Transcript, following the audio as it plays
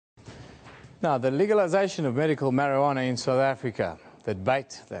Now, the legalization of medical marijuana in South Africa, the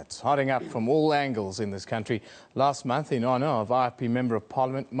debate that's hotting up from all angles in this country. Last month, in honour of IFP Member of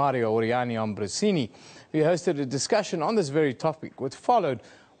Parliament Mario Oriani Ambrosini, we hosted a discussion on this very topic. What followed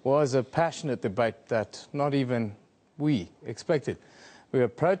was a passionate debate that not even we expected. We were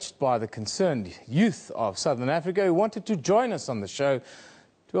approached by the concerned youth of Southern Africa who wanted to join us on the show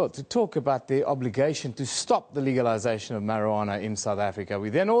to talk about their obligation to stop the legalization of marijuana in South Africa. We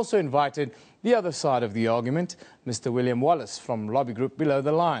then also invited the other side of the argument, Mr. William Wallace from lobby group Below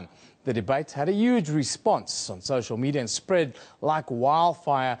the Line. The debate had a huge response on social media and spread like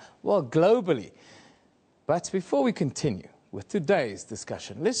wildfire, well, globally. But before we continue with today's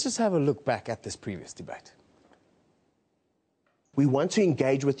discussion, let's just have a look back at this previous debate. We want to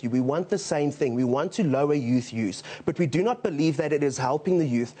engage with you. We want the same thing. We want to lower youth use. But we do not believe that it is helping the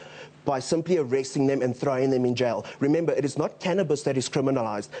youth by simply arresting them and throwing them in jail. Remember, it is not cannabis that is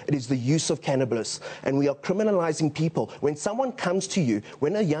criminalized. It is the use of cannabis. And we are criminalizing people. When someone comes to you,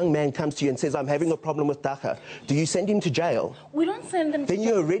 when a young man comes to you and says, I'm having a problem with dagga, do you send him to jail? We don't send them to jail.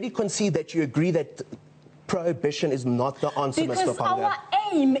 Then you already concede that you agree that prohibition is not the answer, Mr. Because Panga. our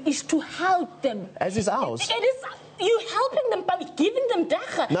aim is to help them. As is ours. It is you helping them by giving them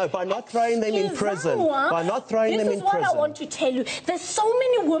dagga. No, by not throwing them in prison. By not throwing them in prison. This is what I want to tell you. There's so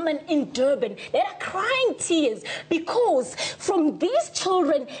many women in Durban that are crying tears because from these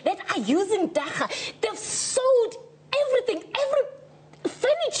children that are using dagga, they've sold everything, every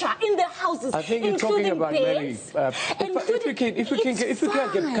furniture in their houses. I think you're talking about many. If we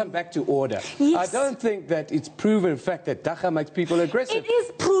can come back to order. Yes. I don't think that it's proven fact that dagga makes people aggressive. It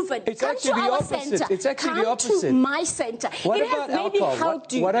is proven. It's Come actually to the our opposite. center. It's actually the opposite. Come to my center. What it about has maybe alcohol?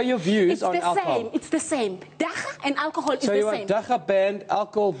 helped you. What are your views on alcohol? It's the same. Dagga and alcohol is the same. So you same. want dagga banned,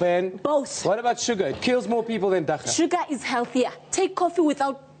 alcohol banned? Both. What about sugar? It kills more people than dagga. Sugar is healthier. Take coffee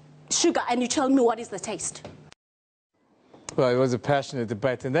without sugar and you tell me what is the taste. Well, it was a passionate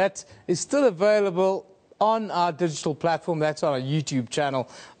debate, and that is still available on our digital platform. That's on our YouTube channel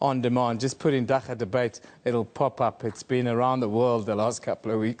on demand. Just put in dagga debate, it'll pop up. It's been around the world the last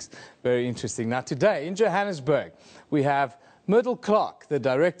couple of weeks. Very interesting. Now, today in Johannesburg, we have Myrtle Clark, the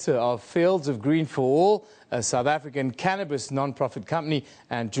director of Fields of Green for All, a South African cannabis non-profit company,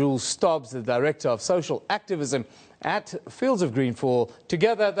 and Jules Stobbs, the director of social activism at Fields of Green for All.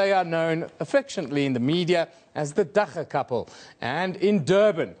 Together, they are known affectionately in the media as the dagga couple. And in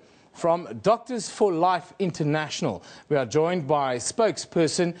Durban, from Doctors for Life International, we are joined by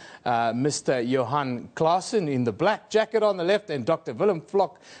spokesperson Mr. Johan Claassen in the black jacket on the left, and Dr. Willem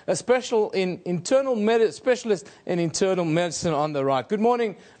Vlok, a specialist in internal medicine on the right. Good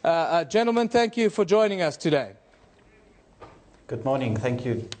morning, gentlemen. Thank you for joining us today. Good morning. Thank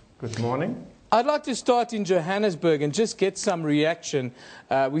you. Good morning. I'd like to start in Johannesburg and just get some reaction.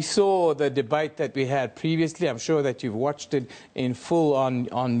 We saw the debate that we had previously. I'm sure that you've watched it in full on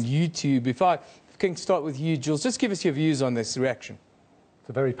YouTube. If I can start with you, Jules, just give us your views on this reaction. It's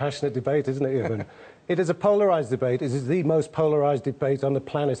a very passionate debate, isn't it, Evan? It is a polarised debate. It is the most polarised debate on the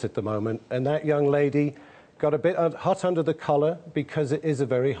planet at the moment. And that young lady got a bit hot under the collar because it is a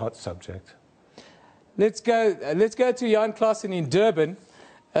very hot subject. Let's go to Johan Claassen in Durban.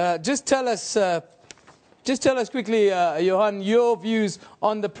 Just tell us quickly, Johan, your views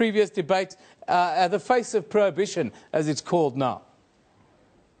on the previous debate, the face of prohibition, as it's called now.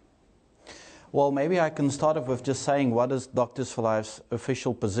 Well, maybe I can start off with just saying what is Doctors for Life's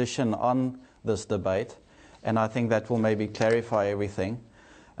official position on this debate, and I think that will maybe clarify everything.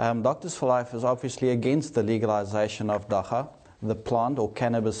 Doctors for Life is obviously against the legalization of dagga, the plant, or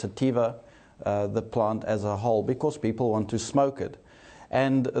cannabis sativa, the plant as a whole, because people want to smoke it.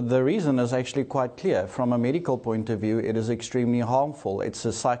 And the reason is actually quite clear. From a medical point of view, it is extremely harmful. It's a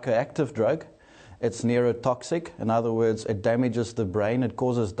psychoactive drug. It's neurotoxic. In other words, it damages the brain. It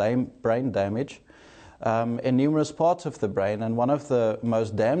causes brain damage in numerous parts of the brain. And one of the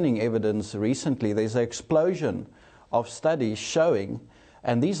most damning evidence recently, there's an explosion of studies showing,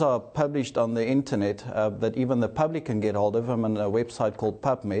 and these are published on the internet, that even the public can get hold of them on a website called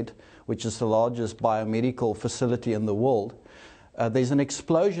PubMed, which is the largest biomedical facility in the world. There's an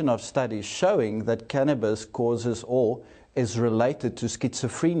explosion of studies showing that cannabis causes or is related to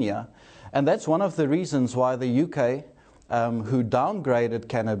schizophrenia. And that's one of the reasons why the UK, who downgraded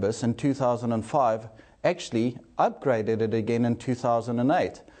cannabis in 2005, actually upgraded it again in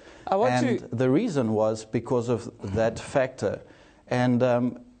 2008. The reason was because of that factor.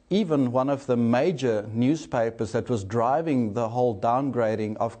 And even one of the major newspapers that was driving the whole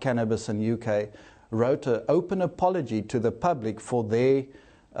downgrading of cannabis in UK wrote an open apology to the public for their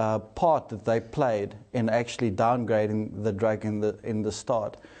part that they played in actually downgrading the drug in the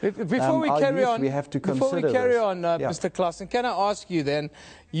start. Before we carry on, we have to before we consider carry this. on, Yeah. Mr. Klassen, can I ask you then,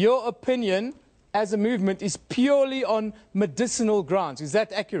 your opinion as a movement is purely on medicinal grounds. Is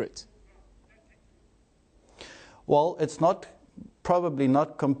that accurate? Well, it's probably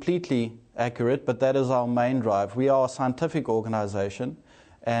not completely accurate, but that is our main drive. We are a scientific organization,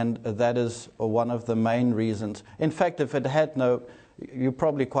 and that is one of the main reasons. In fact, if it had no, you're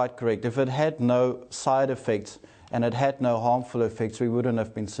probably quite correct, if it had no side effects and it had no harmful effects, we wouldn't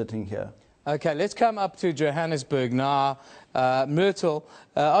have been sitting here. Okay, let's come up to Johannesburg now. Myrtle,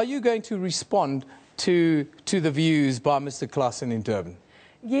 are you going to respond to the views by Mr. Klassen in Durban?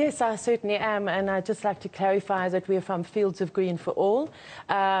 Yes, I certainly am, and I'd just like to clarify that we're from Fields of Green for All,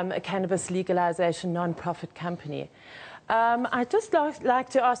 a cannabis legalization non-profit company. I'd just like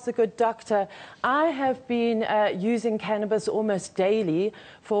to ask the good doctor, I have been using cannabis almost daily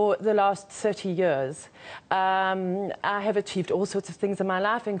for the last 30 years. I have achieved all sorts of things in my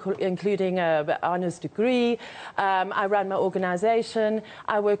life, including an honours degree. I run my organisation.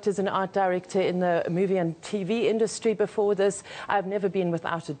 I worked as an art director in the movie and TV industry before this. I've never been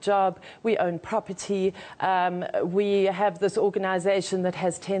without a job. We own property. We have this organisation that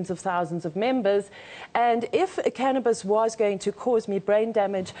has tens of thousands of members. And if cannabis was going to cause me brain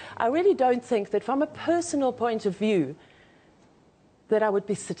damage, I really don't think that from a personal point of view that I would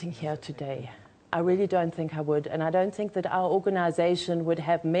be sitting here today. I really don't think I would, and I don't think that our organisation would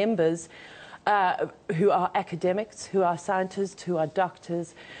have members who are academics, who are scientists, who are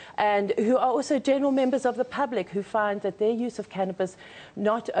doctors, and who are also general members of the public who find that their use of cannabis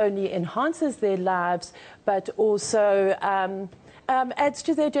not only enhances their lives, but also adds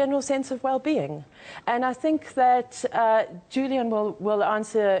to their general sense of well-being. And I think that Julian will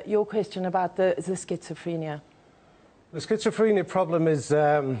answer your question about the schizophrenia. The schizophrenia problem is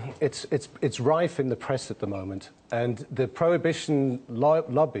it's rife in the press at the moment, and the prohibition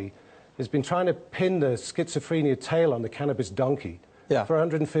lobby has been trying to pin the schizophrenia tail on the cannabis donkey for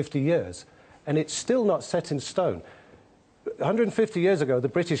 150 years, and it's still not set in stone. 150 years ago, the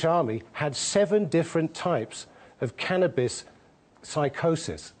British Army had 7 different types of cannabis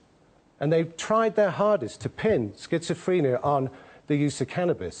psychosis, and they tried their hardest to pin schizophrenia on the use of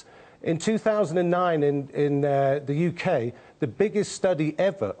cannabis. In 2009, in the UK, the biggest study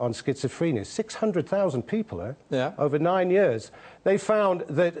ever on schizophrenia, 600,000 people over 9 years, they found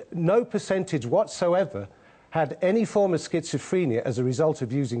that no percentage whatsoever had any form of schizophrenia as a result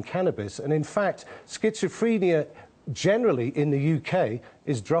of using cannabis. And in fact, schizophrenia generally in the UK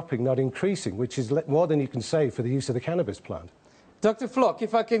is dropping, not increasing, which is more than you can say for the use of the cannabis plant. Dr. Flock,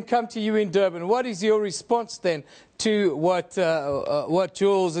 if I can come to you in Durban, what is your response then to what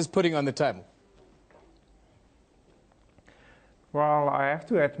Jules is putting on the table? Well, I have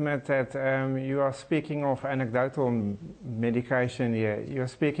to admit that you are speaking of anecdotal medication here. You're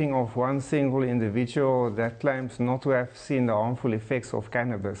speaking of one single individual that claims not to have seen the harmful effects of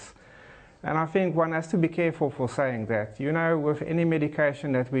cannabis. And I think one has to be careful for saying that. You know, with any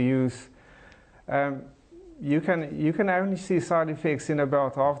medication that we use, you can only see side effects in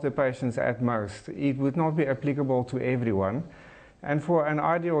about half the patients at most. It would not be applicable to everyone. And for an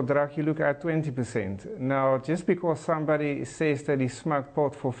ideal drug, you look at 20%. Now, just because somebody says that he smoked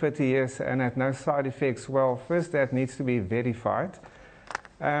pot for 30 years and had no side effects, well, first, that needs to be verified.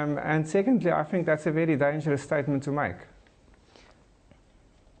 And secondly, I think that's a very dangerous statement to make.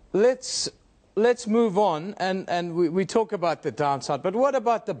 Let's move on, and we talk about the downside, but what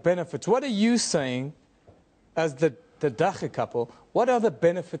about the benefits? What are you saying as the dagga couple? What are the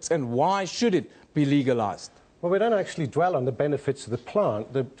benefits and why should it be legalized? Well, we don't actually dwell on the benefits of the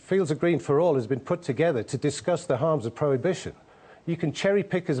plant. The Fields of Green for All has been put together to discuss the harms of prohibition. You can cherry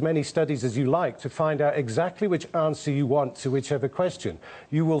pick as many studies as you like to find out exactly which answer you want to whichever question.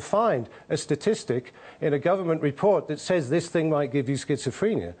 You will find a statistic in a government report that says this thing might give you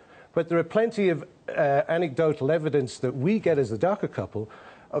schizophrenia. But there are plenty of anecdotal evidence that we get as the dagga couple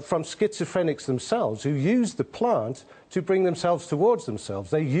from schizophrenics themselves who use the plant to bring themselves towards themselves.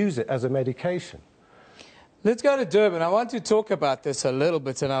 They use it as a medication. Let's go to Durban. I want to talk about this a little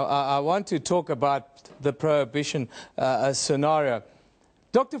bit, and I want to talk about the prohibition scenario.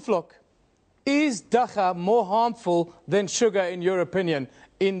 Dr. Flock, is dagga more harmful than sugar, in your opinion,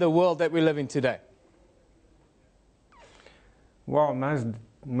 in the world that we live in today? Well,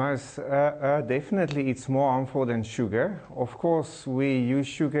 most definitely it's more harmful than sugar. Of course, we use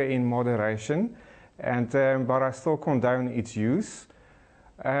sugar in moderation, but I still condone its use.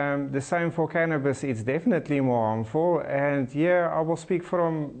 The same for cannabis, it's definitely more harmful. And here I will speak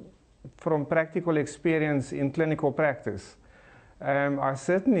from practical experience in clinical practice. I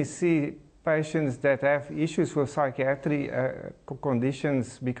certainly see patients that have issues with psychiatric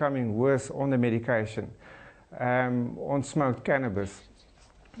conditions becoming worse on the medication, on smoked cannabis.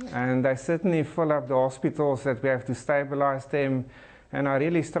 And they certainly fill up the hospitals that we have to stabilize them. And I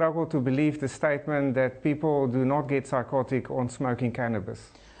really struggle to believe the statement that people do not get psychotic on smoking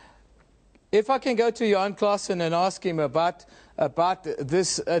cannabis. If I can go to Jan Klaassen and ask him about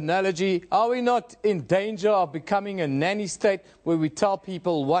this analogy, are we not in danger of becoming a nanny state where we tell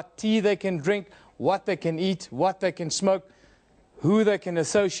people what tea they can drink, what they can eat, what they can smoke, who they can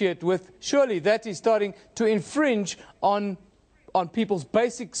associate with? Surely that is starting to infringe on people's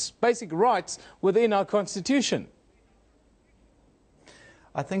basic rights within our Constitution.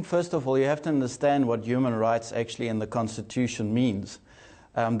 I think, first of all, you have to understand what human rights actually in the Constitution means.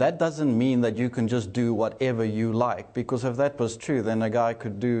 That doesn't mean that you can just do whatever you like, because if that was true, then a guy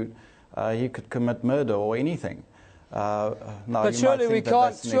could he could commit murder or anything. But surely we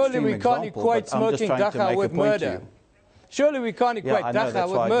can't equate smoking dagga with murder. Surely we can't equate dagga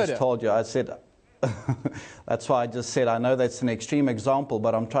with murder. I just told you. I said, that's why I just said, I know that's an extreme example,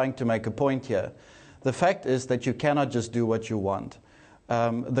 but I'm trying to make a point here. The fact is that you cannot just do what you want.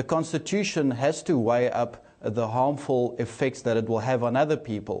 The Constitution has to weigh up the harmful effects that it will have on other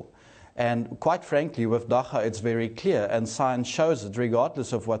people. And quite frankly, with dagga, it's very clear, and science shows it,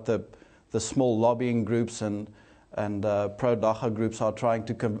 regardless of what the small lobbying groups and pro-dagga groups are trying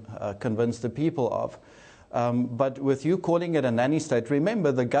to convince the people of. But with you calling it a nanny state,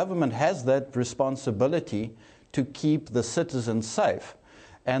 remember the government has that responsibility to keep the citizens safe.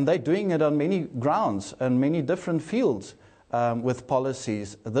 And they're doing it on many grounds and many different fields. With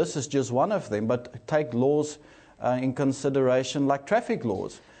policies. This is just one of them, but take laws in consideration like traffic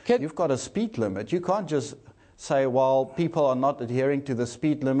laws. You've got a speed limit. You can't just say, well, people are not adhering to the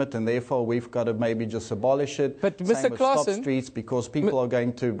speed limit and therefore we've got to maybe just abolish it. But Same Mr. with Klaassen, stop streets, because people are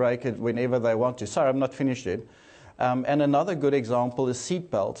going to break it whenever they want to. Sorry, I'm not finished yet. And another good example is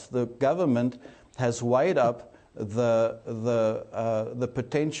seat belts. The government has weighed up the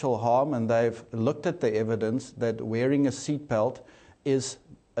potential harm, and they've looked at the evidence that wearing a seatbelt is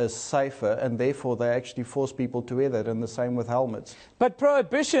safer, and therefore they actually force people to wear that, and the same with helmets. But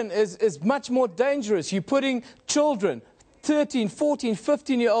prohibition is much more dangerous. You're putting children, 13, 14,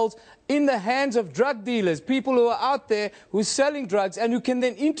 15-year-olds, in the hands of drug dealers, people who are out there who are selling drugs and who can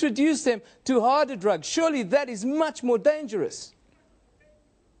then introduce them to harder drugs. Surely that is much more dangerous.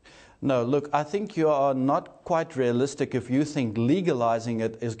 No, look, I think you are not quite realistic if you think legalizing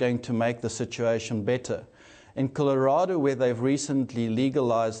it is going to make the situation better. In Colorado, where they've recently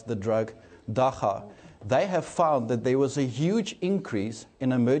legalized the drug dagga, they have found that there was a huge increase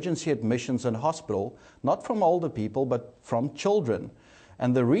in emergency admissions in hospital, not from older people, but from children.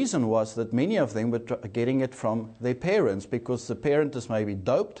 And the reason was that many of them were getting it from their parents, because the parent is maybe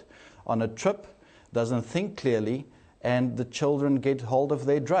doped on a trip, doesn't think clearly, and the children get hold of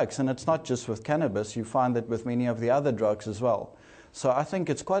their drugs. And it's not just with cannabis, you find that with many of the other drugs as well. So I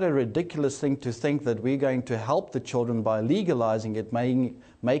think it's quite a ridiculous thing to think that we're going to help the children by legalizing it,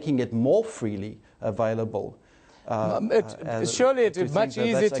 making it more freely available. Surely it is much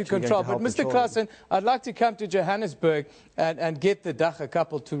easier to control. But Mr. Klaassen, I'd like to come to Johannesburg and get the dagga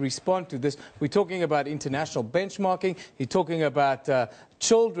couple to respond to this. We're talking about international benchmarking. You're talking about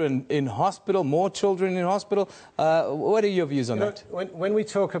children in hospital, more children in hospital. What are your views on that? When we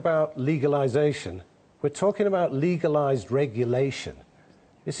talk about legalization, we're talking about legalized regulation.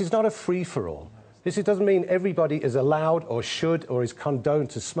 This is not a free-for-all. This doesn't mean everybody is allowed or should or is condoned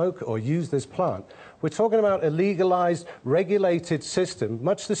to smoke or use this plant. We're talking about a legalized, regulated system,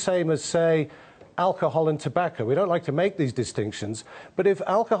 much the same as, say, alcohol and tobacco. We don't like to make these distinctions, but if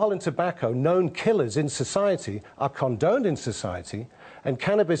alcohol and tobacco, known killers in society, are condoned in society, and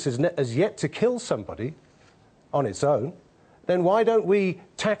cannabis is yet to kill somebody on its own, then why don't we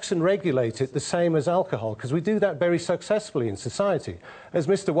tax and regulate it the same as alcohol? Because we do that very successfully in society. As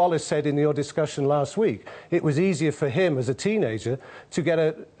Mr. Wallace said in your discussion last week, it was easier for him as a teenager to get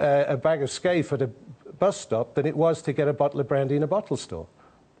a bag of scaife at a bus stop than it was to get a bottle of brandy in a bottle store.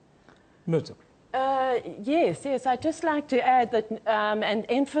 Myrtle. Yes. I'd just like to add that and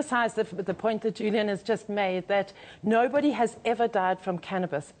emphasize the point that Julian has just made, that nobody has ever died from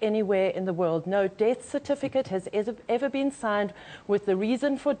cannabis anywhere in the world. No death certificate has ever been signed with the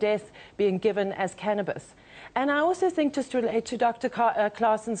reason for death being given as cannabis. And I also think, just to relate to Dr.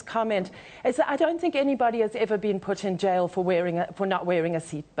 Klaassen's comment, is that I don't think anybody has ever been put in jail for not wearing a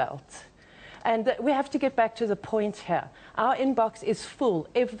seatbelt. And we have to get back to the point here. Our inbox is full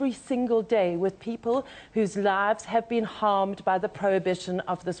every single day with people whose lives have been harmed by the prohibition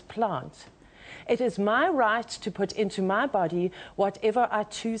of this plant. It is my right to put into my body whatever I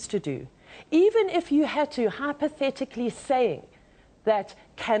choose to do. Even if you had to hypothetically say that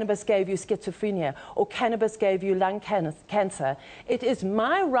cannabis gave you schizophrenia or cannabis gave you lung cancer, it is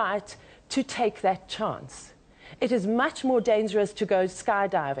my right to take that chance. It is much more dangerous to go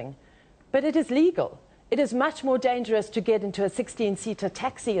skydiving, but it is legal. It is much more dangerous to get into a 16-seater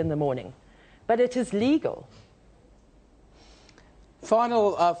taxi in the morning, but it is legal.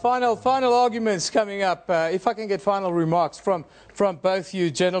 Final arguments coming up. If I can get final remarks from both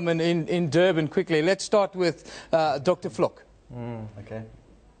you gentlemen in Durban quickly. Let's start with Dr. Vlok. Okay.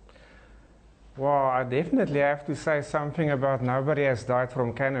 Well, I definitely have to say something about nobody has died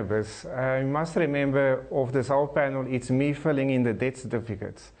from cannabis. You must remember of this whole panel, it's me filling in the death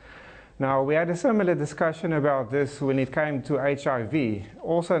certificates. Now, we had a similar discussion about this when it came to HIV.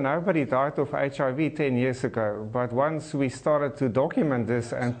 Also, nobody died of HIV 10 years ago, but once we started to document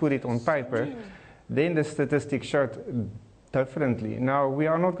this and put it on paper, then the statistics showed differently. Now, we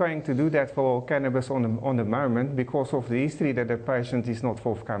are not going to do that for cannabis on the moment because of the history that the patient is not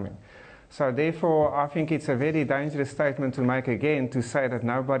forthcoming. So therefore, I think it's a very dangerous statement to make again to say that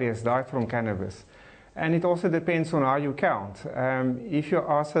nobody has died from cannabis. And it also depends on how you count. If you're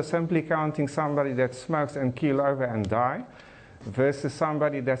also simply counting somebody that smokes and keel over and die, versus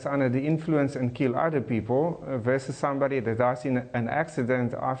somebody that's under the influence and kill other people, versus somebody that dies in an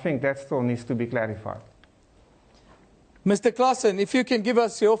accident, I think that still needs to be clarified. Mr. Claassen, if you can give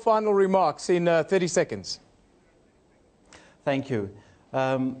us your final remarks in 30 seconds. Thank you.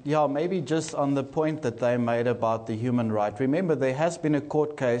 Yeah, maybe just on the point that they made about the human right. Remember, there has been a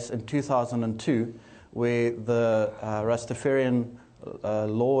court case in 2002 where the Rastafarian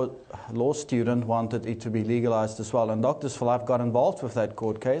law student wanted it to be legalized as well. And Doctors for Life got involved with that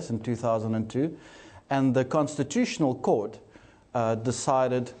court case in 2002. And the Constitutional Court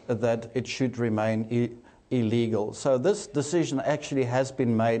decided that it should remain illegal. So this decision actually has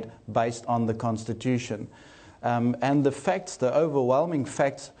been made based on the Constitution. And the facts, the overwhelming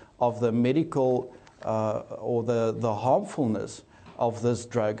facts of the medical or the harmfulness of this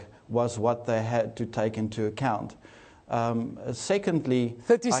drug was what they had to take into account. Secondly,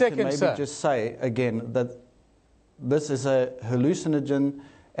 30 I seconds, can maybe sir. just say again that this is a hallucinogen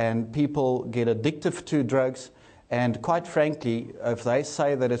and people get addictive to drugs. And quite frankly, if they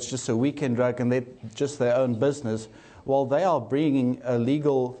say that it's just a weekend drug and they're just their own business, well, they are bringing a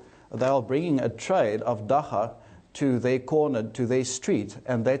trade of dagga to their corner, to their street,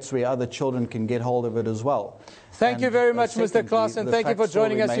 and that's where other children can get hold of it as well. Thank you very much, Mr. Claassen. Thank you for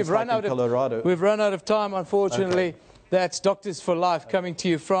joining us. We've run out of time, unfortunately. Okay. That's Doctors for Life coming to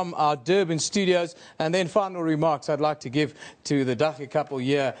you from our Durban studios. And then final remarks I'd like to give to the dagga couple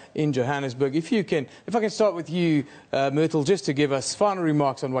here in Johannesburg. If I can start with you, Myrtle, just to give us final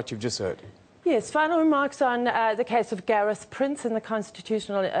remarks on what you've just heard. Yes, final remarks on the case of Gareth Prince in the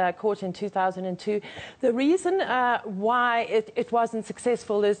Constitutional Court in 2002. The reason why it wasn't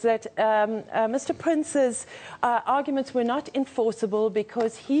successful is that Mr. Prince's arguments were not enforceable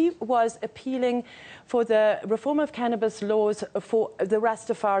because he was appealing for the reform of cannabis laws for the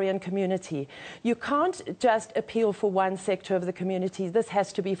Rastafarian community. You can't just appeal for one sector of the community. This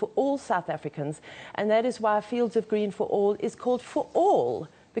has to be for all South Africans, and that is why Fields of Green for All is called for all,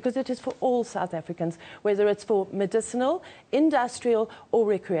 because it is for all South Africans, whether it's for medicinal, industrial, or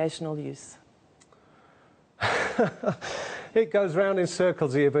recreational use. It goes round in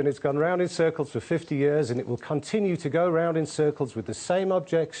circles, Eben. It's gone round in circles for 50 years, and it will continue to go round in circles with the same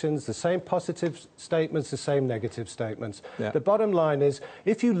objections, the same positive statements, the same negative statements. Yeah. The bottom line is,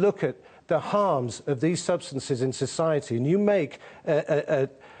 if you look at the harms of these substances in society, and you make a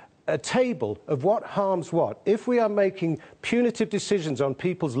table of what harms what, if we are making punitive decisions on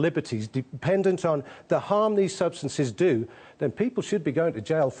people's liberties dependent on the harm these substances do, then people should be going to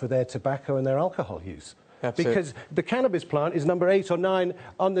jail for their tobacco and their alcohol use. Absolutely. Because the cannabis plant is number 8 or 9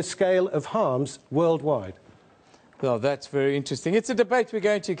 on the scale of harms worldwide. Well, that's very interesting. It's a debate we're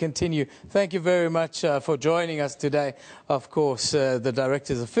going to continue. Thank you very much for joining us today. Of course, the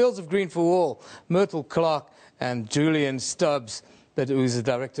directors of Fields of Green for All, Myrtle Clark and Julian Stubbs, who's the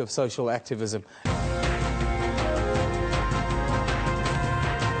Director of Social Activism.